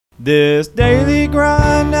This daily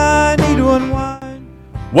grind, I need to unwind.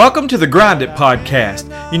 Welcome to the Grind It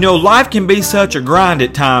Podcast. You know, life can be such a grind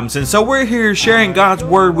at times, and so we're here sharing God's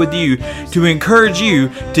Word with you to encourage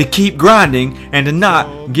you to keep grinding and to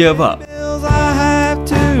not give up. Bills I have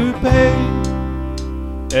to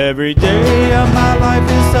pay. Every day of my life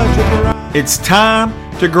is such a grind. It's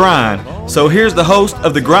time to grind. So here's the host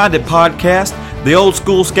of the Grind It Podcast, the old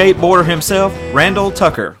school skateboarder himself, Randall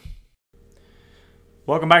Tucker.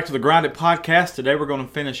 Welcome back to the Grind It Podcast. Today we're going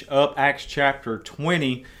to finish up Acts chapter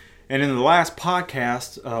 20. And in the last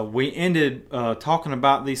podcast, we ended talking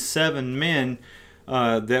about these 7 men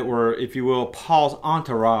that were, if you will, Paul's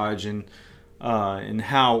entourage, and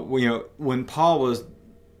how, you know, when Paul was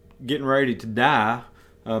getting ready to die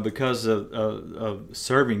because of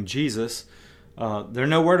serving Jesus, they're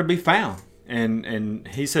nowhere to be found. And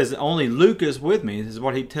he says, only Luke is with me. This is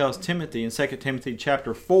what he tells Timothy in 2 Timothy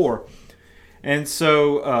chapter 4. And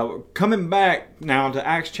so coming back now to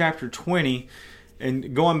Acts chapter 20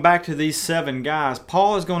 and going back to these 7 guys,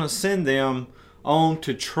 Paul is going to send them on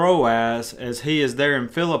to Troas as he is there in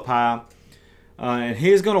Philippi. And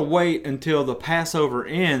he is going to wait until the Passover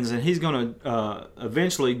ends, and he's going to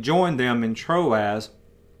eventually join them in Troas.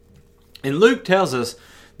 And Luke tells us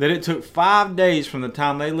that it took 5 days from the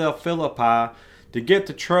time they left Philippi to get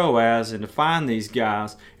to Troas and to find these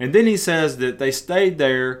guys. And then he says that they stayed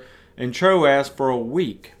there in Troas for a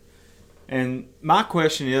week. And my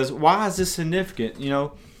question is, why is this significant? You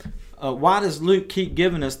know, why does Luke keep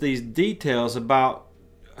giving us these details about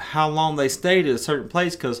how long they stayed at a certain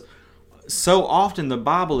place? Because so often the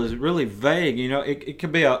Bible is really vague. You know, it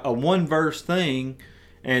could be a one verse thing,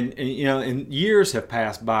 and you know, and years have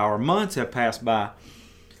passed by or months have passed by.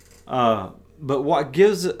 But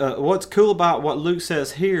what's cool about what Luke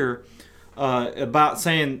says here about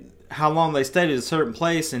saying how long they stayed at a certain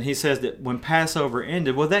place, and he says that when Passover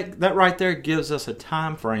ended, well, that right there gives us a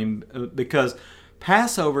time frame, because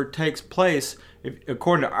Passover takes place,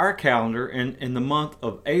 according to our calendar, in the month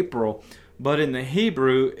of April, but in the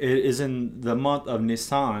Hebrew it is in the month of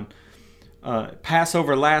Nisan.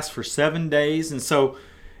 Passover lasts for 7 days, and so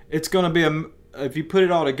it's going to be, if you put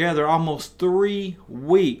it all together, almost 3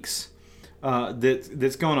 weeks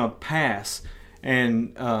that's going to pass,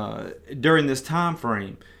 and during this time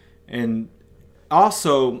frame. And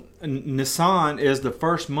also, Nisan is the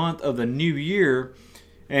first month of the new year,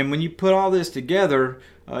 and when you put all this together,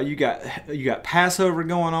 you got Passover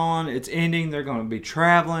going on. It's ending. They're going to be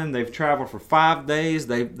traveling. They've traveled for 5 days.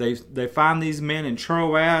 They find these men in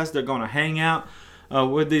Troas. They're going to hang out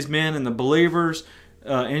with these men and the believers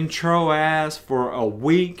in Troas for a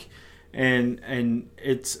week. And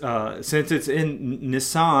it's since it's in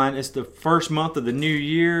Nisan, it's the first month of the new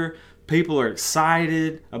year. People are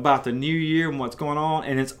excited about the new year and what's going on,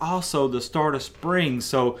 and it's also the start of spring,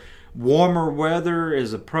 so warmer weather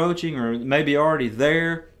is approaching or maybe already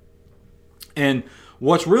there. And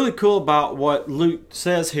what's really cool about what Luke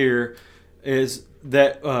says here is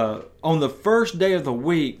that on the first day of the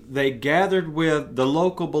week, they gathered with the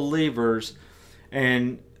local believers,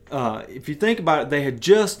 and if you think about it, they had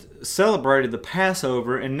just celebrated the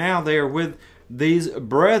Passover, and now they are with these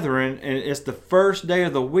brethren, and it's the first day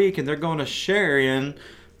of the week, and they're going to share in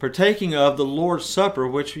partaking of the Lord's Supper,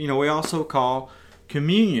 which, you know, we also call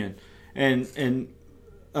communion. And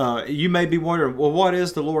you may be wondering, well, what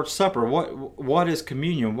is the Lord's Supper? What is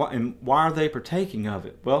communion? And why are they partaking of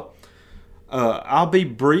it? Well, I'll be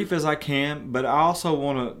brief as I can, but I also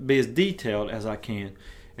want to be as detailed as I can.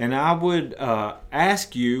 And I would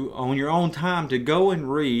ask you on your own time to go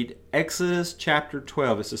and read Exodus chapter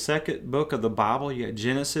 12. It's the second book of the Bible. You have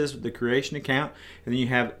Genesis, the creation account, and then you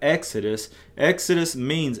have Exodus. Exodus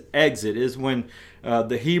means exit. Is when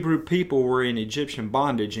the Hebrew people were in Egyptian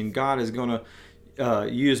bondage, and God is going to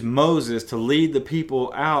use Moses to lead the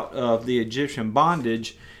people out of the Egyptian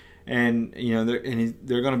bondage, and you know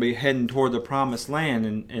they're going to be heading toward the promised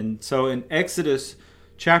land. And so in Exodus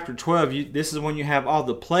chapter 12, this is when you have all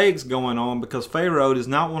the plagues going on, because Pharaoh does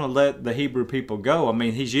not want to let the Hebrew people go. I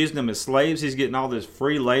mean, he's using them as slaves. He's getting all this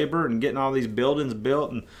free labor and getting all these buildings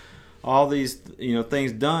built and all these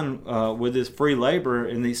things done with this free labor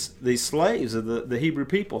and these slaves of the Hebrew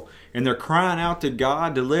people. And they're crying out to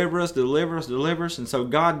God, deliver us, deliver us, deliver us. And so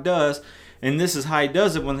God does, and this is how he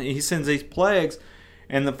does it when he sends these plagues.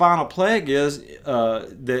 And the final plague is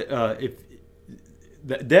that if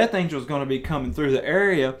the death angel is going to be coming through the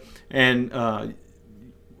area, and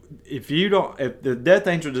if the death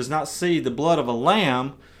angel does not see the blood of a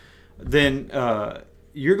lamb, then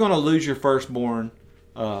you're going to lose your firstborn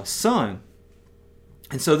son.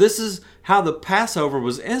 And so this is how the Passover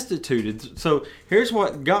was instituted. So here's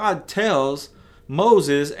what God tells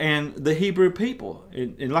Moses and the Hebrew people.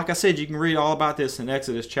 And like I said, you can read all about this in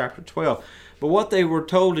Exodus chapter 12. But what they were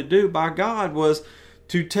told to do by God was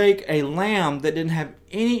to take a lamb that didn't have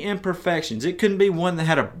any imperfections. It couldn't be one that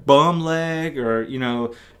had a bum leg or,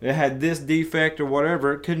 it had this defect or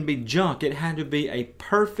whatever. It couldn't be junk. It had to be a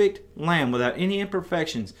perfect lamb without any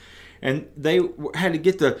imperfections. And they had to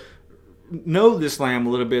get to know this lamb a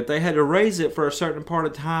little bit. They had to raise it for a certain part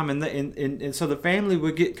of time, and so the family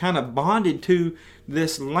would get kind of bonded to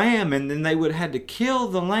this lamb, and then they would have to kill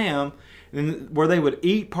the lamb, and where they would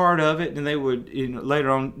eat part of it, and they would later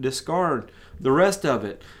on discard the rest of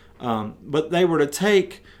it. But they were to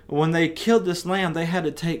take, when they killed this lamb, they had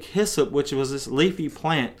to take hyssop, which was this leafy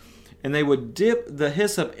plant, and they would dip the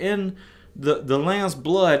hyssop in the lamb's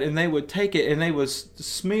blood, and they would take it and they would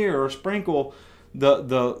smear or sprinkle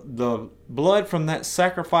the blood from that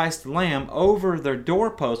sacrificed lamb over their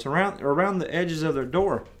doorposts, around the edges of their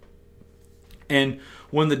door. And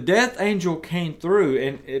when the death angel came through,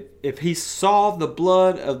 and if he saw the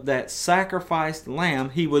blood of that sacrificed lamb,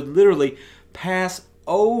 he would literally pass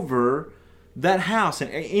over that house,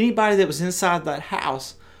 and anybody that was inside that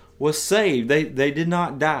house was saved. They did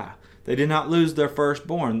not die. They did not lose their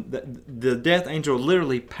firstborn. The death angel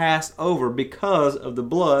literally passed over because of the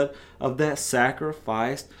blood of that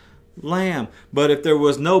sacrificed lamb. But if there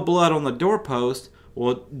was no blood on the doorpost,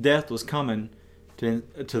 well, death was coming to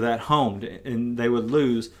that home, and they would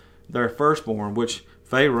lose their firstborn, which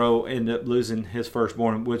Pharaoh ended up losing his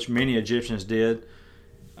firstborn, which many Egyptians did,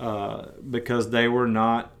 because they were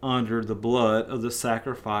not under the blood of the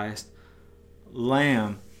sacrificed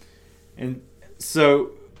lamb. And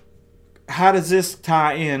so, how does this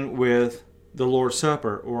tie in with the Lord's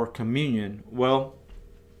Supper or communion? Well,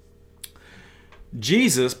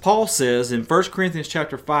 Jesus, Paul says in 1 Corinthians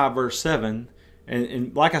chapter 5, verse 7,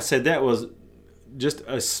 and like I said, that was just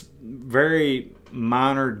a very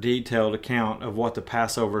minor, detailed account of what the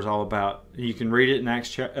Passover is all about. You can read it in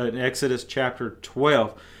Exodus chapter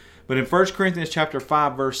 12. But in 1 Corinthians chapter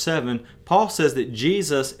 5, verse 7, Paul says that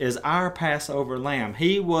Jesus is our Passover lamb.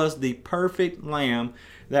 He was the perfect lamb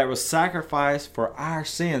that was sacrificed for our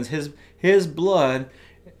sins. His blood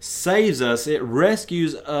saves us. It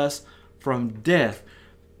rescues us from death.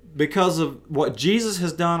 Because of what Jesus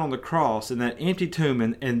has done on the cross and that empty tomb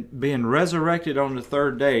and being resurrected on the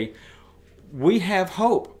third day, we have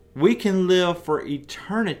hope. We can live for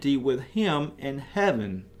eternity with Him in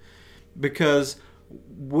heaven, because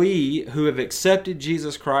we who have accepted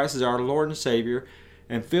Jesus Christ as our Lord and Savior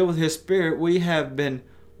and filled with His Spirit, we have been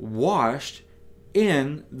washed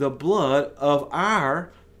in the blood of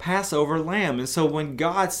our Passover lamb. And so when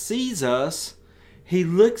God sees us, He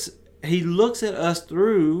looks at us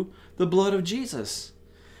through the blood of Jesus.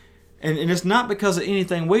 And it's not because of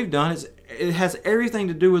anything we've done. It has everything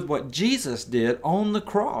to do with what Jesus did on the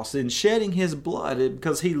cross and shedding His blood,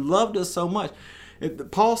 because He loved us so much.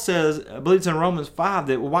 Paul says, I believe it's in Romans 5,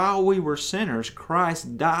 that while we were sinners,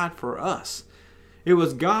 Christ died for us. It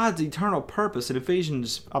was God's eternal purpose in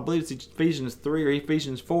Ephesians, I believe it's Ephesians 3 or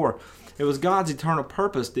Ephesians 4. It was God's eternal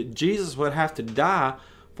purpose that Jesus would have to die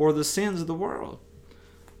for the sins of the world.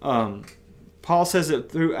 Paul says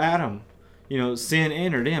that through Adam, sin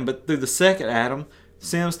entered in, but through the second Adam,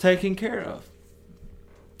 sin was taken care of.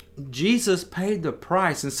 Jesus paid the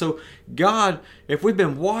price. And so God, if we've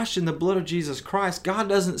been washed in the blood of Jesus Christ, God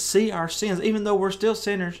doesn't see our sins, even though we're still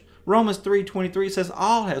sinners. Romans 3:23 says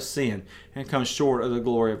all have sinned and come short of the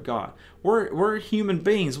glory of God. We're human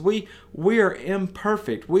beings. We are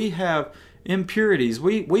imperfect. We have impurities.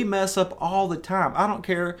 We mess up all the time. I don't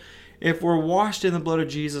care if we're washed in the blood of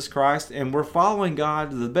Jesus Christ and we're following God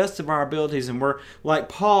to the best of our abilities, and we're, like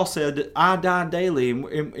Paul said, that I die daily,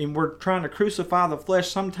 and we're trying to crucify the flesh.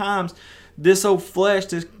 Sometimes this old flesh,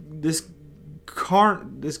 this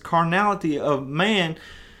carnality of man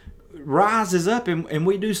rises up, and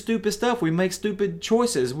we do stupid stuff. We make stupid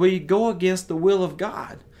choices. We go against the will of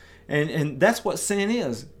God. And that's what sin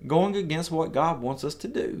is, going against what God wants us to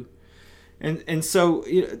do. And so,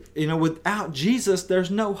 without Jesus, there's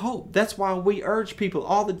no hope. That's why we urge people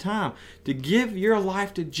all the time to give your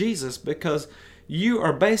life to Jesus, because you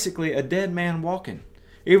are basically a dead man walking.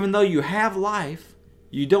 Even though you have life,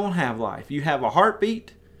 you don't have life. You have a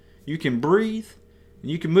heartbeat, you can breathe,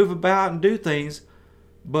 you can move about and do things,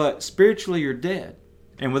 but spiritually you're dead.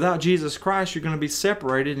 And without Jesus Christ, you're going to be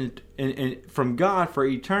separated from God for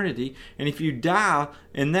eternity. And if you die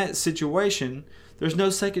in that situation, there's no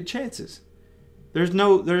second chances. There's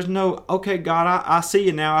no, okay, God, I see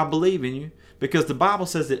you now, I believe in you. Because the Bible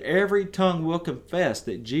says that every tongue will confess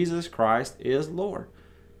that Jesus Christ is Lord.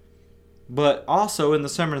 But also in the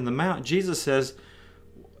Sermon on the Mount, Jesus says,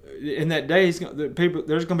 in that day, there's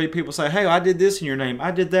going to be people say, hey, I did this in your name.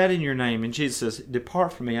 I did that in your name. And Jesus says,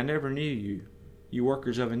 depart from me. I never knew you, you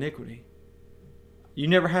workers of iniquity. You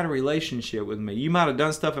never had a relationship with me. You might have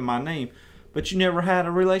done stuff in my name, but you never had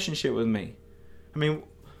a relationship with me. I mean,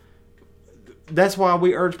 that's why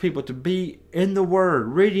we urge people to be in the Word,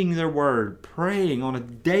 reading their Word, praying on a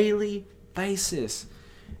daily basis,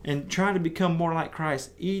 and trying to become more like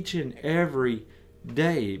Christ each and every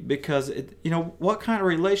day. Because, what kind of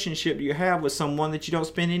relationship do you have with someone that you don't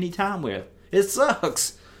spend any time with? It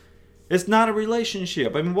sucks. It's not a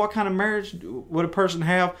relationship. I mean, what kind of marriage would a person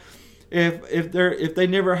have if they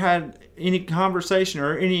never had any conversation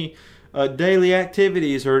or any daily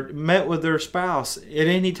activities or met with their spouse at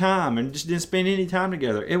any time and just didn't spend any time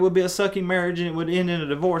together? It would be a sucky marriage, and it would end in a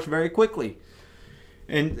divorce very quickly.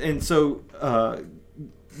 And so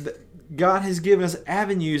God has given us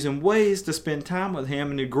avenues and ways to spend time with Him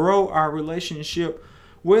and to grow our relationship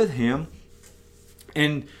with Him.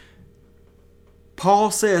 And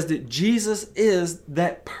Paul says that Jesus is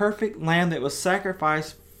that perfect Lamb that was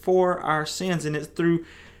sacrificed for our sins, and it's through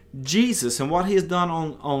Jesus and what He has done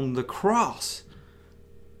on the cross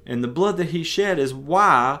and the blood that He shed is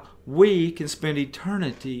why we can spend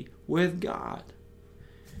eternity with God.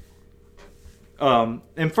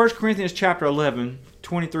 In 1 Corinthians chapter 11,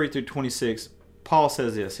 23 through 26, Paul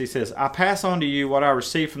says this. He says, I pass on to you what I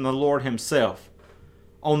received from the Lord Himself.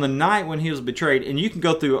 On the night when He was betrayed, and you can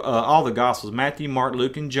go through all the Gospels, Matthew, Mark,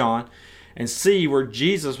 Luke, and John, and see where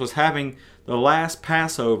Jesus was having the last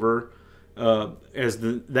Passover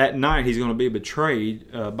that night He's going to be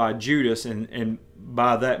betrayed by Judas, and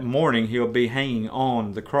by that morning He'll be hanging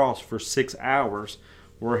on the cross for 6 hours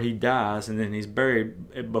where He dies, and then He's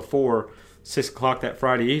buried before 6 o'clock that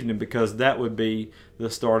Friday evening, because that would be the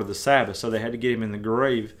start of the Sabbath. So they had to get Him in the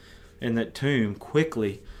grave in that tomb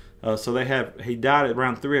quickly. So He died at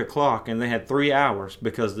around 3 o'clock, and they had 3 hours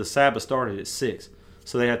because the Sabbath started at 6.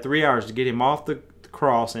 So they had 3 hours to get Him off the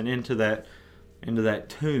cross and into that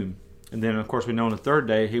tomb. And then, of course, we know on the third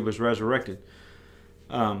day He was resurrected.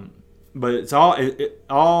 But it's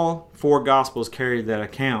all four Gospels carry that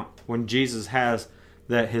account when Jesus has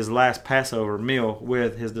His last Passover meal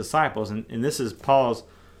with His disciples. And this is Paul's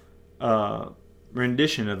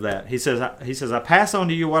rendition of that. He says, I pass on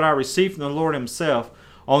to you what I received from the Lord Himself.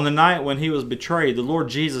 On the night when He was betrayed, the Lord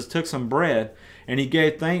Jesus took some bread, and He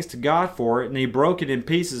gave thanks to God for it, and He broke it in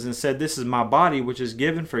pieces and said, this is my body, which is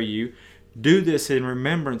given for you. Do this in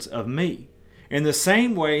remembrance of me. In the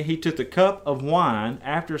same way, He took the cup of wine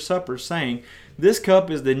after supper, saying, this cup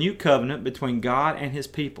is the new covenant between God and His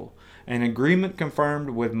people, an agreement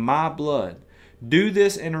confirmed with my blood. Do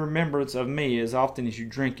this in remembrance of me as often as you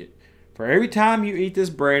drink it. For every time you eat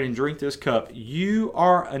this bread and drink this cup, you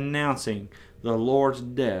are announcing the Lord's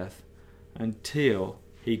death until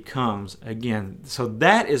He comes again. So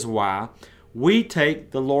that is why we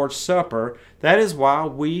take the Lord's Supper. That is why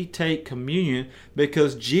we take communion,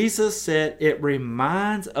 because Jesus said it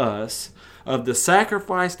reminds us of the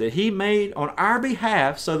sacrifice that He made on our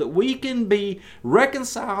behalf so that we can be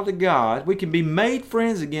reconciled to God. We can be made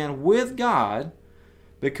friends again with God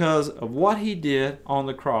because of what He did on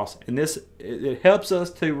the cross. And it helps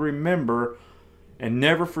us to remember and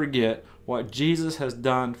never forget what Jesus has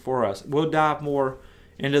done for us. We'll dive more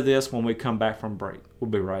into this when we come back from break.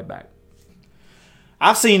 We'll be right back.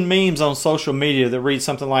 I've seen memes on social media that read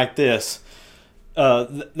something like this.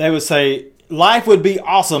 They would say, life would be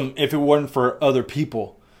awesome if it wasn't for other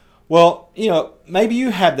people. Well, maybe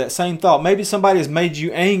you have that same thought. Maybe somebody has made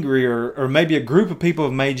you angry, or maybe a group of people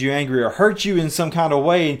have made you angry or hurt you in some kind of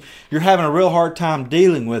way, and you're having a real hard time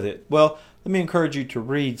dealing with it. Well, let me encourage you to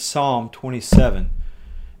read Psalm 27.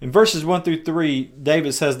 In verses 1 through 3,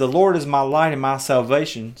 David says, the Lord is my light and my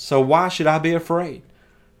salvation, so why should I be afraid?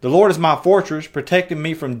 The Lord is my fortress, protecting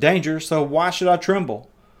me from danger, so why should I tremble?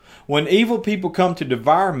 When evil people come to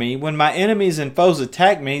devour me, when my enemies and foes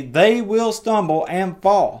attack me, they will stumble and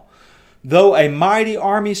fall. Though a mighty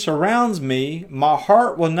army surrounds me, my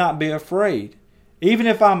heart will not be afraid. Even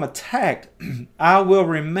if I'm attacked, I will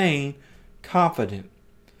remain confident.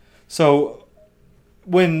 So,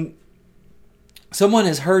 when someone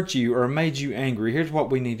has hurt you or made you angry, here's what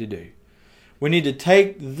we need to do. We need to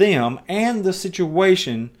take them and the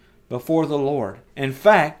situation before the Lord. In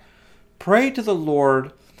fact, pray to the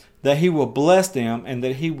Lord that He will bless them and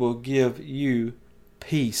that He will give you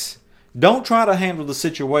peace. Don't try to handle the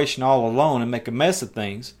situation all alone and make a mess of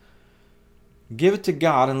things. Give it to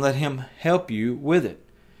God and let Him help you with it.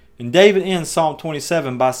 And David ends Psalm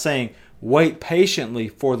 27 by saying, wait patiently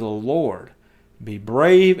for the Lord. Be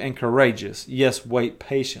brave and courageous. Yes, wait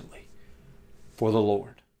patiently for the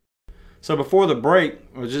Lord. So before the break,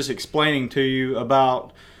 I was just explaining to you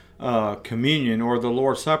about communion or the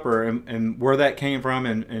Lord's Supper and where that came from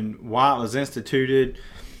and why it was instituted.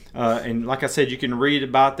 And like I said, you can read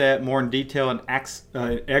about that more in detail in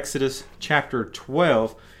Exodus chapter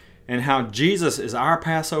 12 and how Jesus is our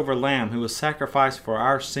Passover lamb who was sacrificed for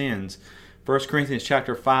our sins. 1 Corinthians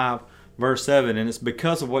chapter 5 verse 7. And it's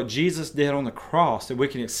because of what Jesus did on the cross that we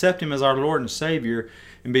can accept Him as our Lord and Savior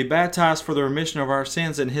and be baptized for the remission of our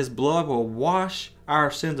sins, and His blood will wash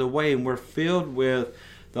our sins away, and we're filled with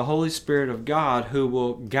the Holy Spirit of God who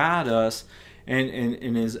will guide us and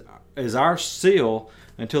is our seal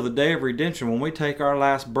until the day of redemption. When we take our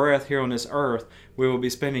last breath here on this earth, we will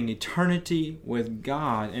be spending eternity with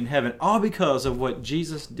God in heaven, all because of what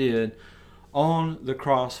Jesus did on the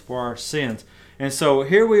cross for our sins. And so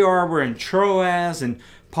here we are, we're in Troas, and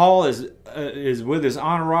Paul is with his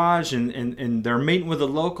entourage, and they're meeting with the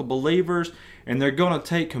local believers, and they're going to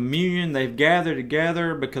take communion. They've gathered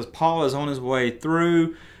together because Paul is on his way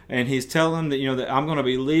through, and he's telling them that, that I'm going to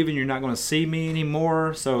be leaving. You're not going to see me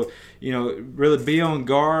anymore. So, really be on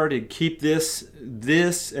guard and keep this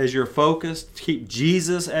as your focus. Keep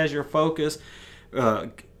Jesus as your focus.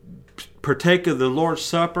 Partake of the Lord's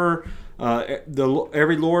Supper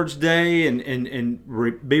every Lord's Day,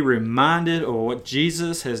 and be reminded of what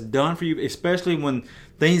Jesus has done for you, especially when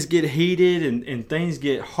things get heated and things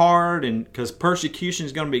get hard, and because persecution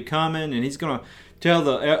is going to be coming, and he's going to tell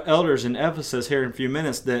the elders in Ephesus here in a few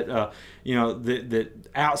minutes that that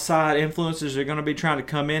outside influences are going to be trying to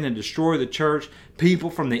come in and destroy the church.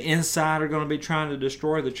 People from the inside are going to be trying to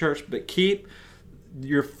destroy the church, but keep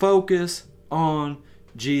your focus on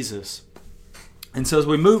Jesus. And so as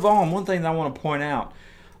we move on, one thing that I want to point out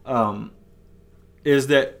is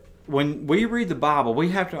that when we read the Bible, we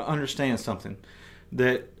have to understand something,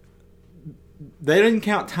 that they didn't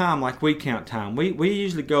count time like we count time. We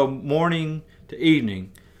usually go morning to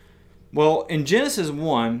evening. Well, in Genesis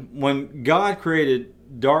 1, when God created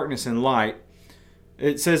darkness and light,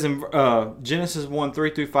 it says in Genesis 1, 3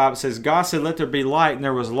 through 5, it says, God said, let there be light, and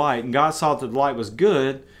there was light. And God saw that the light was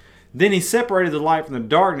good. Then He separated the light from the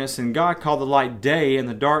darkness, and God called the light day and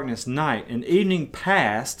the darkness night. And evening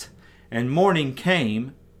passed, and morning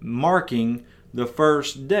came, marking the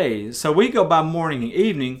first day. So we go by morning and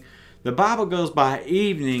evening. The Bible goes by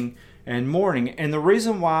evening and morning. And the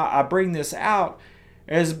reason why I bring this out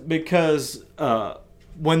is because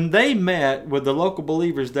when they met with the local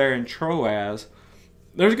believers there in Troas,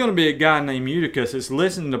 there's going to be a guy named Eutychus that's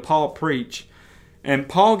listening to Paul preach. And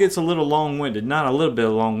Paul gets a little long-winded, not a little bit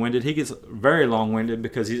long-winded. He gets very long-winded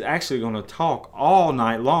because he's actually going to talk all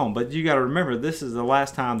night long. But you got to remember, this is the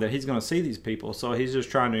last time that he's going to see these people. So he's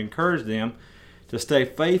just trying to encourage them to stay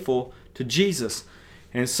faithful to Jesus.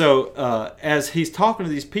 And so as he's talking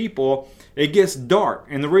to these people, it gets dark.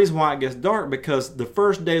 And the reason why it gets dark, because the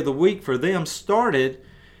first day of the week for them started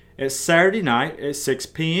at Saturday night at 6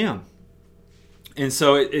 p.m. And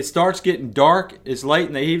so it starts getting dark. It's late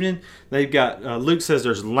in the evening. They've got, Luke says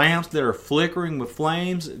there's lamps that are flickering with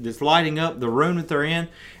flames that's lighting up the room that they're in.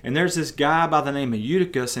 And there's this guy by the name of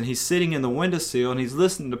Eutychus, and he's sitting in the windowsill, and he's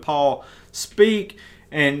listening to Paul speak.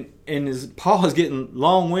 And as Paul is getting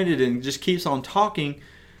long-winded and just keeps on talking,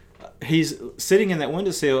 he's sitting in that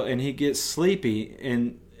windowsill, and he gets sleepy.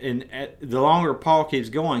 And the longer Paul keeps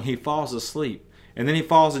going, he falls asleep. And then he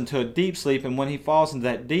falls into a deep sleep. And when he falls into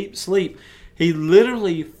that deep sleep, he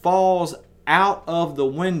literally falls out of the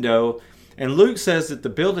window. And Luke says that the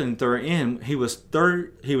building that they're in, he was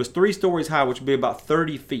 3 stories high, which would be about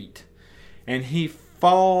 30 feet. And he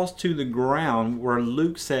falls to the ground where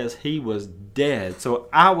Luke says he was dead. So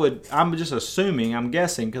I'm just assuming, I'm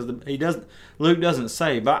guessing, because Luke doesn't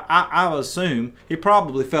say, but I assume he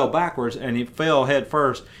probably fell backwards, and he fell head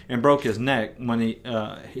first and broke his neck when he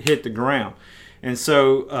hit the ground. And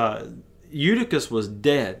so Eutychus was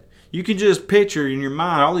dead. You can just picture in your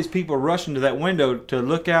mind all these people rushing to that window to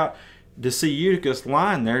look out to see Eutychus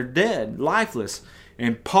lying there dead, lifeless.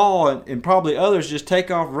 And Paul and probably others just take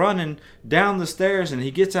off running down the stairs, and he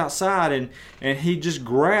gets outside and he just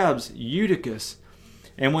grabs Eutychus.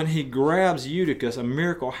 And when he grabs Eutychus, a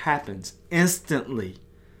miracle happens instantly.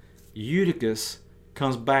 Eutychus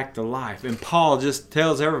comes back to life. And Paul just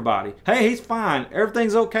tells everybody, hey, he's fine.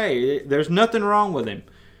 Everything's okay. There's nothing wrong with him.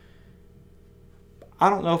 I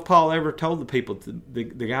don't know if Paul ever told the people the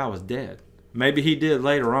guy was dead. Maybe he did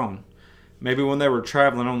later on. Maybe when they were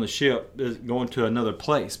traveling on the ship, going to another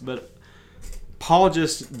place. But Paul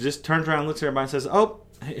just turns around and looks at everybody and says, oh,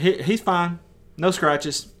 he's fine. No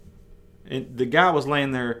scratches. And the guy was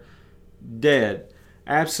laying there dead.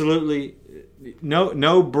 Absolutely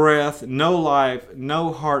no breath, no life,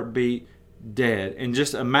 no heartbeat, dead. In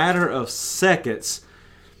just a matter of seconds,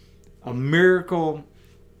 a miracle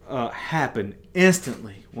happened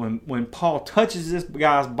instantly. When Paul touches this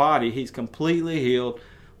guy's body, he's completely healed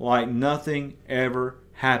like nothing ever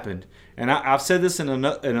happened. And I've said this in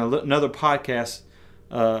another podcast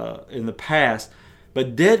in the past,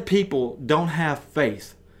 but dead people don't have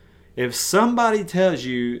faith. If somebody tells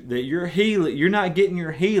you that you're not getting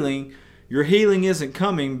your healing isn't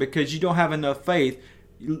coming because you don't have enough faith,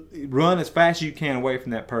 run as fast as you can away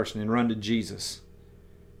from that person and run to Jesus.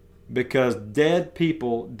 Because dead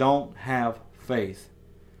people don't have faith.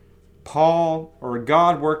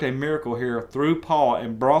 God worked a miracle here through Paul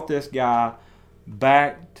and brought this guy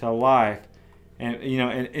back to life. And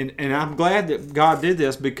and I'm glad that God did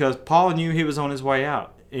this, because Paul knew he was on his way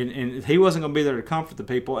out. And he wasn't going to be there to comfort the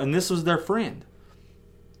people, and this was their friend.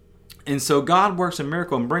 And so God works a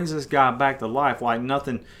miracle and brings this guy back to life like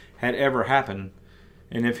nothing had ever happened.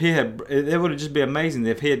 And if it would have just been amazing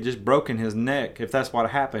if he had just broken his neck, if that's what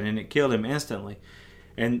happened, and it killed him instantly.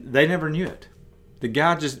 And they never knew it. The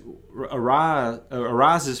guy just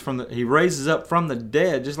he raises up from the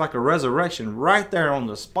dead, just like a resurrection, right there on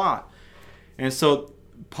the spot. And so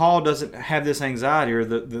Paul doesn't have this anxiety, or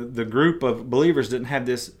the group of believers didn't have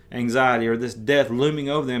this anxiety or this death looming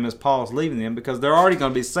over them as Paul's leaving them, because they're already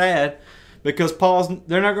going to be sad because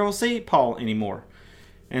they're not going to see Paul anymore.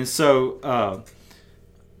 And so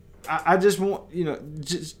I just want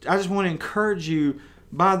to encourage you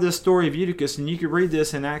by this story of Eutychus, and you can read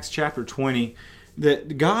this in Acts chapter 20,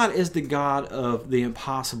 that God is the God of the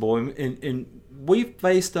impossible, and we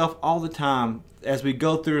face stuff all the time as we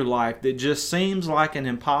go through life that just seems like an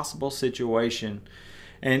impossible situation.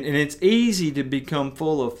 And it's easy to become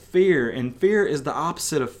full of fear, and fear is the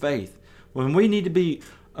opposite of faith. When we need to be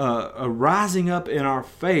rising up in our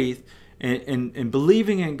faith and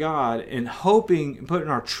believing in God and hoping and putting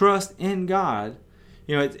our trust in God,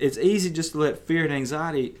 it's easy just to let fear and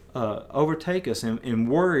anxiety overtake us, and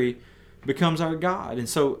worry becomes our God. And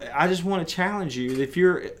so I just want to challenge you, if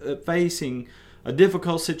you're facing a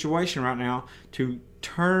difficult situation right now, to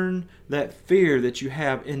turn that fear that you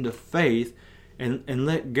have into faith and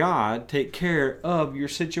let God take care of your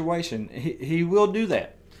situation. He will do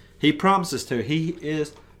that. He promises to. He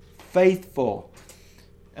is faithful.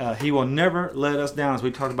 He will never let us down, as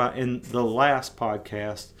we talked about in the last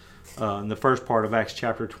podcast, in the first part of Acts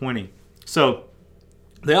chapter 20. So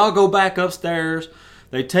they all go back upstairs.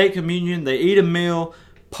 They take communion. They eat a meal.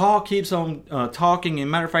 Paul keeps on talking. And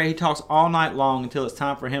matter of fact, he talks all night long until it's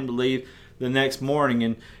time for him to leave the next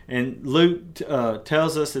morning. And Luke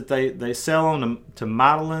tells us that they sail on to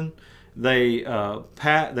Mytilene. They go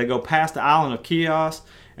past the island of Chios,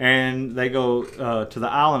 and they go to the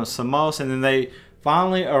island of Samos, and then they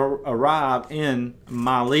finally arrive in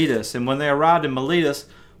Miletus. And when they arrived in Miletus,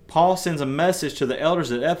 Paul sends a message to the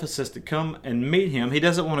elders at Ephesus to come and meet him. He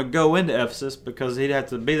doesn't want to go into Ephesus because he'd have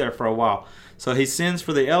to be there for a while. So he sends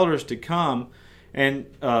for the elders to come. And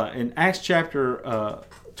in Acts chapter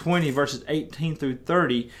 20, verses 18 through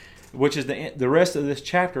 30, which is the rest of this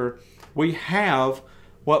chapter, we have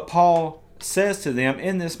what Paul says to them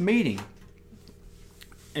in this meeting.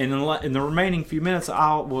 And in the remaining few minutes,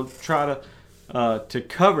 I will try to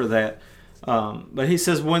cover that. But he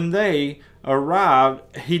says, when they arrived,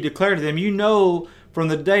 he declared to them, "You know from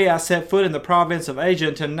the day I set foot in the province of Asia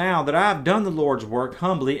until now that I have done the Lord's work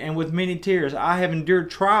humbly and with many tears. I have endured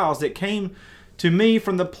trials that came to me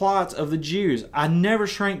from the plots of the Jews. I never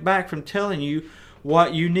shrank back from telling you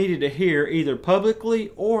what you needed to hear, either publicly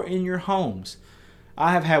or in your homes.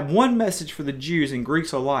 I have had one message for the Jews and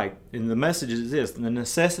Greeks alike, and the message is this: the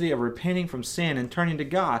necessity of repenting from sin and turning to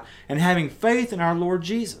God and having faith in our Lord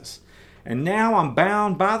Jesus. And now I'm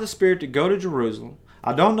bound by the Spirit to go to Jerusalem.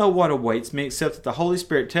 I don't know what awaits me, except that the Holy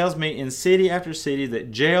Spirit tells me in city after city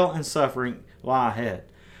that jail and suffering lie ahead.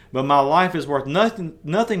 But my life is worth nothing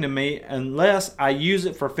to me unless I use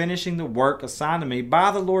it for finishing the work assigned to me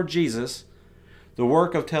by the Lord Jesus, the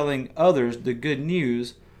work of telling others the good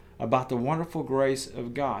news about the wonderful grace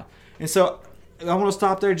of God." And so I want to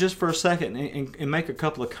stop there just for a second and make a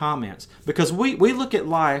couple of comments, because we look at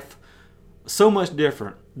life so much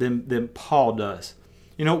different than Paul does.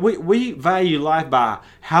 We value life by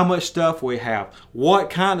how much stuff we have, what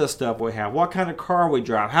kind of stuff we have, what kind of car we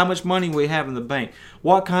drive, how much money we have in the bank,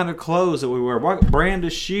 what kind of clothes that we wear, what brand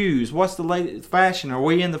of shoes, what's the latest fashion, are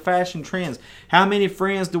we in the fashion trends, how many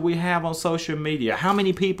friends do we have on social media, how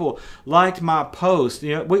many people liked my post.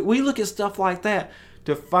 We look at stuff like that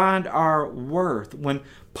to find our worth. When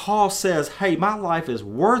Paul says, hey, my life is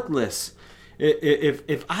worthless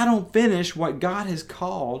if I don't finish what God has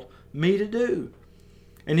called me to do.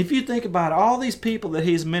 And if you think about all these people that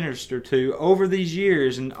he's ministered to over these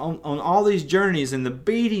years and on all these journeys and the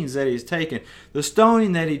beatings that he's taken, the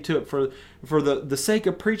stoning that he took for the sake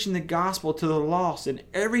of preaching the gospel to the lost in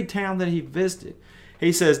every town that he visited,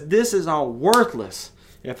 he says, this is all worthless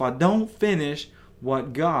if I don't finish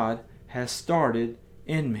what God has started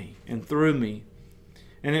in me and through me.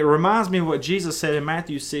 And it reminds me of what Jesus said in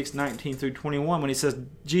Matthew 6:19 through 21 when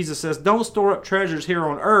Jesus says, don't store up treasures here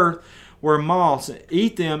on earth where moths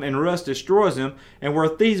eat them and rust destroys them, and where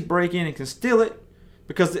thieves break in and can steal it.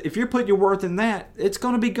 Because if you're putting your worth in that, it's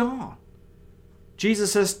going to be gone.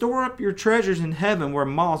 Jesus says, store up your treasures in heaven where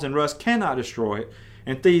moths and rust cannot destroy it,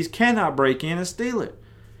 and thieves cannot break in and steal it.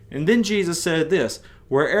 And then Jesus said this,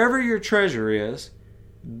 wherever your treasure is,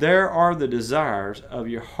 there are the desires of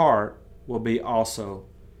your heart will be also.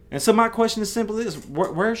 And so my question is simply this,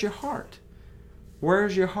 where's your heart?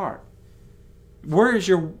 Where's your heart? Where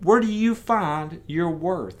do you find your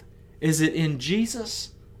worth? Is it in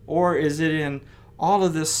Jesus, or is it in all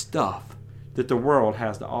of this stuff that the world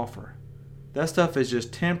has to offer? That stuff is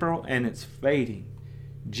just temporal and it's fading.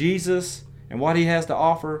 Jesus and what he has to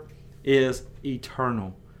offer is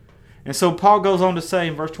eternal. And so Paul goes on to say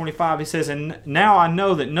in verse 25, he says, and now I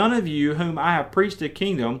know that none of you whom I have preached the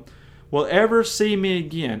kingdom will ever see me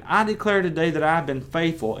again. I declare today that I have been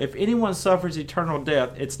faithful. If anyone suffers eternal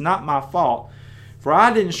death, it's not my fault. For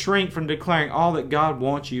I didn't shrink from declaring all that God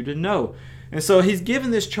wants you to know. And so he's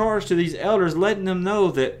given this charge to these elders, letting them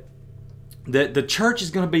know that the church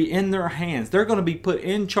is going to be in their hands. They're going to be put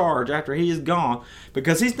in charge after he is gone,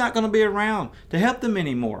 because he's not going to be around to help them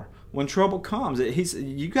anymore when trouble comes.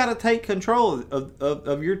 You got to take control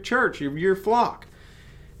of your church, of your flock.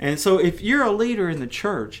 And so if you're a leader in the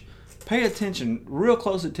church, pay attention, real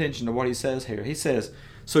close attention to what he says here. He says,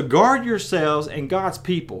 so guard yourselves and God's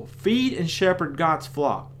people. Feed and shepherd God's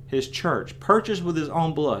flock, his church, purchased with his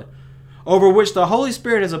own blood, over which the Holy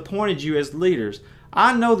Spirit has appointed you as leaders.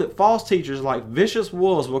 I know that false teachers like vicious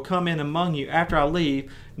wolves will come in among you after I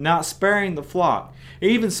leave, not sparing the flock.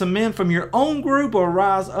 Even some men from your own group will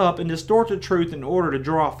rise up and distort the truth in order to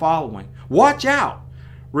draw a following. Watch out!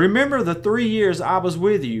 Remember the 3 years I was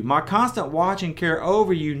with you, my constant watch and care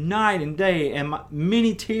over you night and day, and my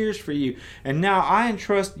many tears for you. And now I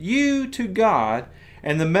entrust you to God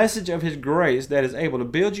and the message of his grace that is able to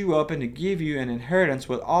build you up and to give you an inheritance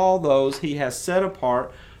with all those he has set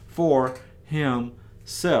apart for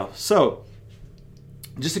himself. So,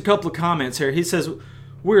 just a couple of comments here. He says,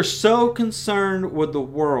 we're so concerned with the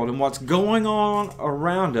world and what's going on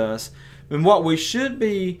around us, and what we should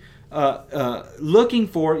be looking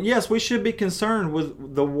for. Yes, we should be concerned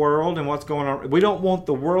with the world and what's going on. We don't want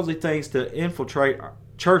the worldly things to infiltrate our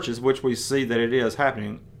churches, which we see that it is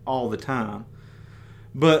happening all the time.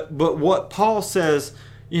 But what Paul says,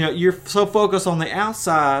 you're so focused on the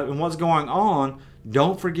outside and what's going on,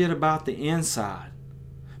 don't forget about the inside.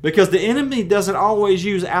 Because the enemy doesn't always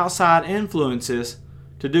use outside influences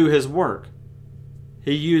to do his work.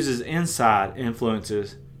 He uses inside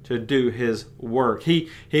influences to do his work.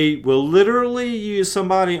 He will literally use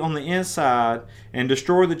somebody on the inside and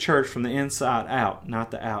destroy the church from the inside out,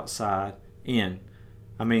 not the outside in.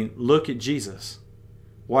 I mean, look at Jesus.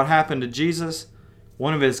 What happened to Jesus?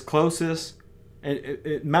 One of his closest,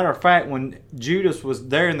 matter of fact, when Judas was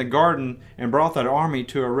there in the garden and brought that army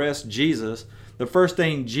to arrest Jesus, the first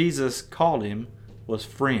thing Jesus called him was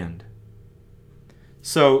friend.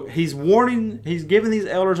 So he's giving these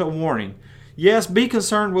elders a warning. Yes, be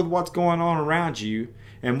concerned with what's going on around you,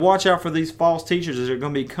 and watch out for these false teachers that are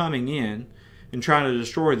going to be coming in and trying to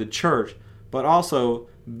destroy the church, but also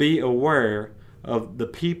be aware of the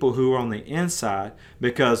people who are on the inside,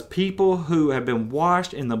 because people who have been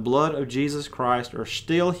washed in the blood of Jesus Christ are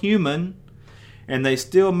still human, and they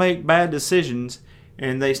still make bad decisions,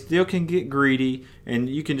 and they still can get greedy, and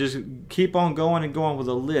you can just keep on going and going with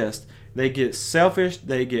a list. They get selfish,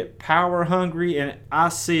 they get power hungry, and I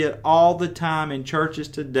see it all the time in churches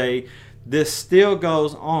today. This still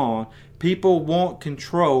goes on. People want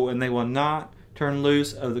control, and they will not turn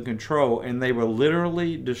loose of the control, and they will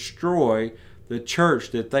literally destroy the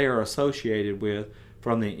church that they are associated with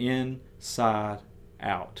from the inside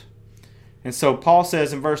out. And so Paul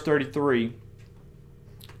says in verse 33,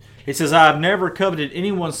 he says, I have never coveted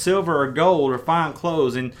anyone's silver or gold or fine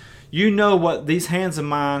clothes, and you know what these hands of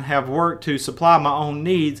mine have worked to supply my own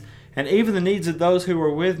needs, and even the needs of those who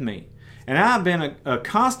are with me. And I have been a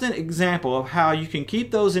constant example of how you can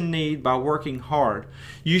keep those in need by working hard.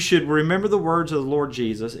 You should remember the words of the Lord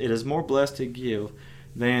Jesus. It is more blessed to give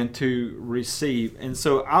than to receive. And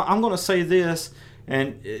so I'm going to say this,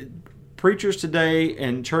 and preachers today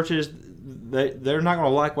and churches they're not going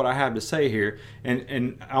to like what I have to say here.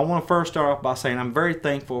 And I want to first start off by saying I'm very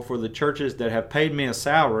thankful for the churches that have paid me a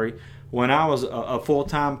salary when I was a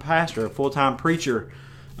full-time pastor, a full-time preacher,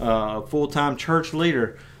 a full-time church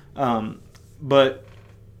leader. But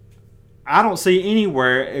I don't see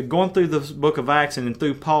anywhere, going through the book of Acts and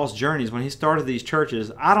through Paul's journeys when he started these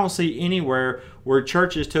churches, I don't see anywhere where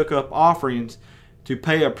churches took up offerings to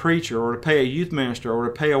pay a preacher or to pay a youth minister or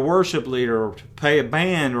to pay a worship leader or to pay a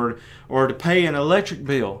band or to pay an electric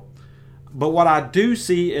bill. But what I do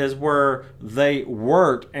see is where they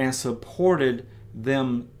worked and supported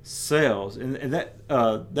themselves. And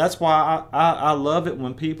that's why I love it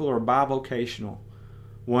when people are bivocational.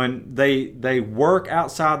 When they work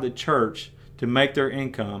outside the church to make their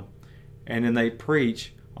income, and then they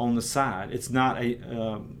preach on the side. It's not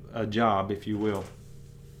a job, if you will.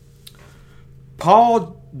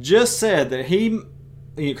 Paul just said that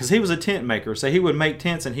because he was a tent maker, so he would make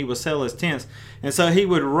tents and he would sell his tents, and so he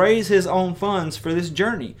would raise his own funds for this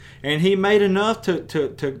journey, and he made enough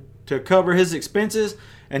to cover his expenses.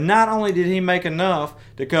 And not only did he make enough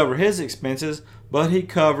to cover his expenses, but he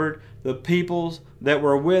covered the peoples that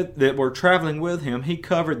were traveling with him. He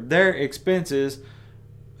covered their expenses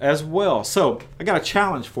as well. So I got a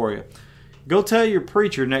challenge for you. Go tell your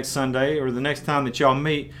preacher next Sunday or the next time that y'all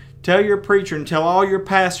meet. Tell your preacher and tell all your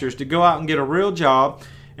pastors to go out and get a real job,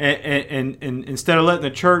 and instead of letting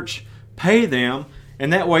the church pay them.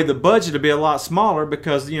 And that way the budget will be a lot smaller,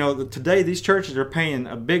 because today these churches are paying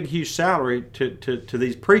a big, huge salary to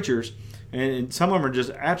these preachers, and some of them are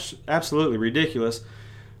just absolutely ridiculous.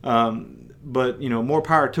 But more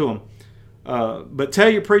power to them. But tell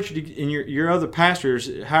your preacher and your other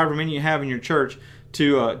pastors, however many you have in your church,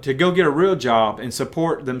 to go get a real job and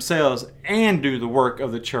support themselves and do the work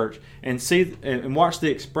of the church, and see and watch the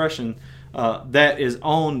expression that is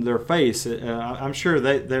on their face. I'm sure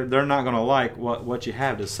they're not going to like what you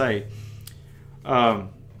have to say. But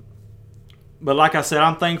like I said,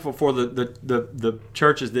 I'm thankful for the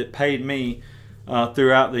churches that paid me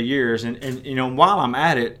throughout the years. And while I'm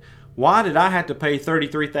at it, why did I have to pay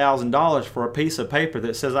 $33,000 for a piece of paper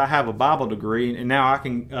that says I have a Bible degree, and now I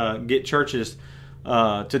can get churches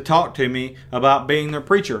to talk to me about being their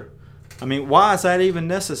preacher? I mean, why is that even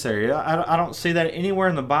necessary? I don't see that anywhere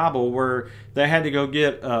in the Bible where they had to go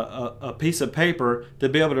get a piece of paper to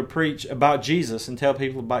be able to preach about Jesus and tell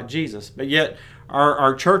people about Jesus. But yet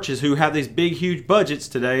our churches, who have these big, huge budgets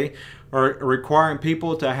today, are requiring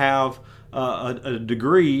people to have a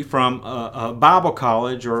degree from a Bible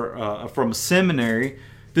college or from a seminary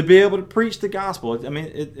to be able to preach the gospel. I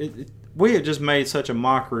mean, we have just made such a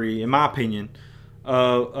mockery, in my opinion,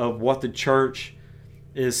 of what the church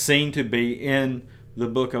is seen to be in the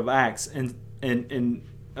book of Acts. And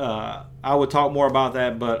I would talk more about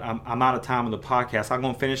that, but I'm out of time on the podcast. I'm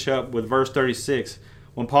going to finish up with verse 36.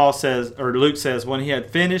 When Paul says, or Luke says, when he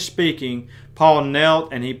had finished speaking, Paul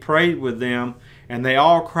knelt and he prayed with them, and they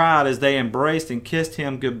all cried as they embraced and kissed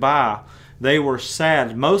him goodbye. They were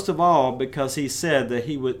sad, most of all because he said that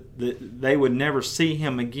they would never see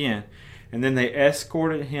him again. And then they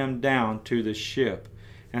escorted him down to the ship.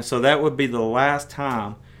 And so that would be the last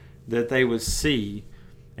time that they would see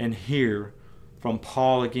and hear from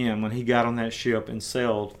Paul again, when he got on that ship and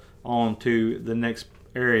sailed on to the next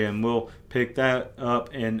area. And we'll pick that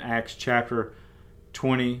up in Acts chapter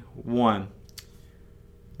 21.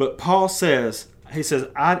 But Paul says,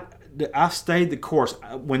 I stayed the course.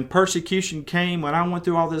 When persecution came, when I went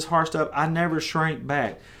through all this hard stuff, I never shrank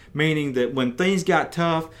back. Meaning that when things got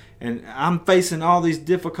tough and I'm facing all these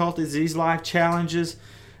difficulties, these life challenges,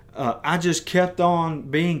 I just kept on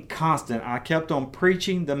being constant. I kept on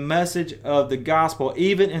preaching the message of the gospel,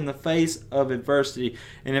 even in the face of adversity.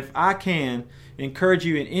 And if I can encourage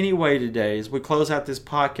you in any way today, as we close out this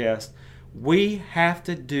podcast, we have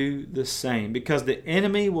to do the same, because the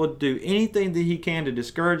enemy will do anything that he can to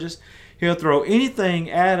discourage us. He'll throw anything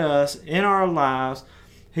at us in our lives.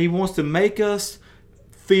 He wants to make us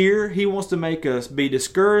fear. He wants to make us be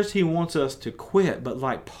discouraged. He wants us to quit. But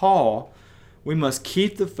like Paul, we must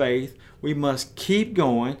keep the faith, we must keep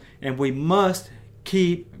going, and we must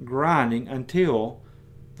keep grinding until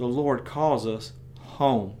the Lord calls us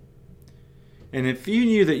home. And if you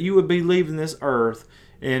knew that you would be leaving this earth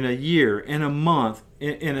in a year, in a month,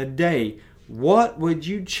 in a day, what would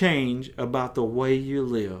you change about the way you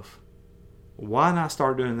live? Why not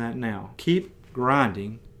start doing that now? Keep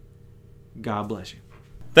grinding. God bless you.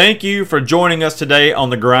 Thank you for joining us today on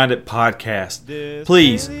the Grind It Podcast.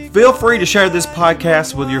 Please feel free to share this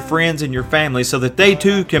podcast with your friends and your family so that they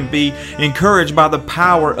too can be encouraged by the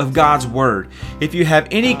power of God's Word. If you have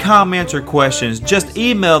any comments or questions, just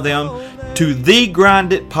email them to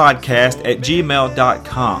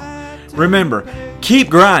thegrinditpodcast@gmail.com. Remember, keep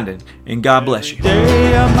grinding and God bless you.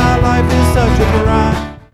 Day of my life is such a grind.